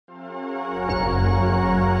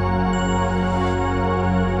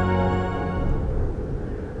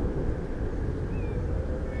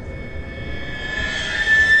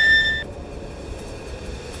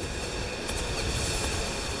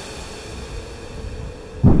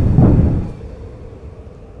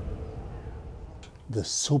the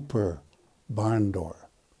super barn door.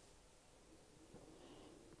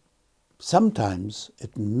 Sometimes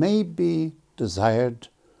it may be desired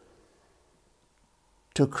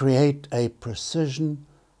to create a precision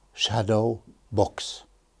shadow box.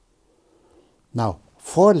 Now,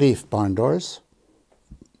 4-leaf barn doors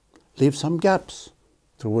leave some gaps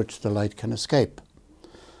through which the light can escape.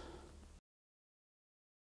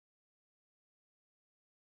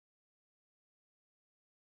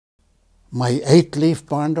 My 8-leaf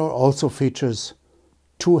barn door also features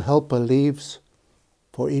 2 helper leaves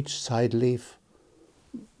for each side leaf,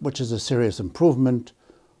 which is a serious improvement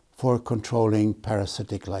for controlling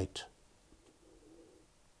parasitic light.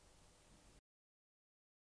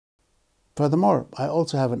 Furthermore, I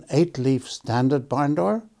also have an 8-leaf standard barn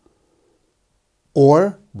door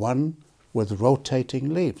or one with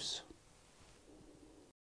rotating leaves.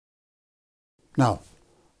 Now,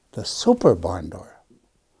 the super barn door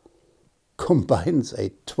combines a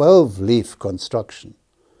 12-leaf construction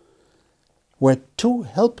where 2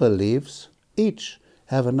 helper leaves each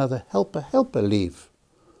have another helper leaf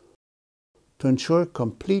to ensure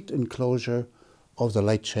complete enclosure of the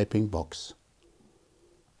light shaping box.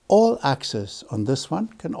 All axes on this one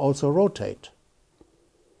can also rotate.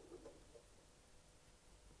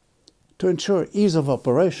 To ensure ease of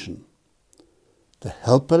operation, the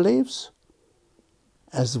helper leaves,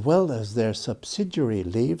 as well as their subsidiary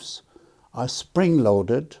leaves, are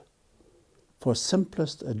spring-loaded for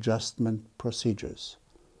simplest adjustment procedures.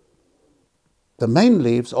 The main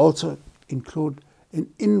leaves also include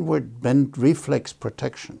an inward bend reflex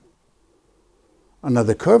protection. Now,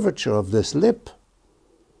 the curvature of this lip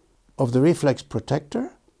of the reflex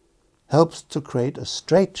protector helps to create a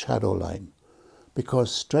straight shadow line,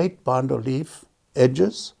 because straight barn door leaf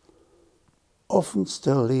edges often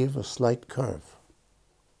still leave a slight curve.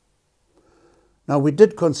 Now, we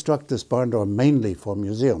did construct this barn door mainly for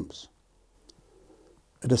museums.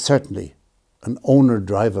 It is certainly an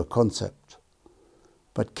owner-driver concept,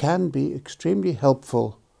 but can be extremely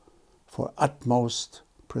helpful for utmost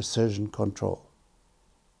precision control.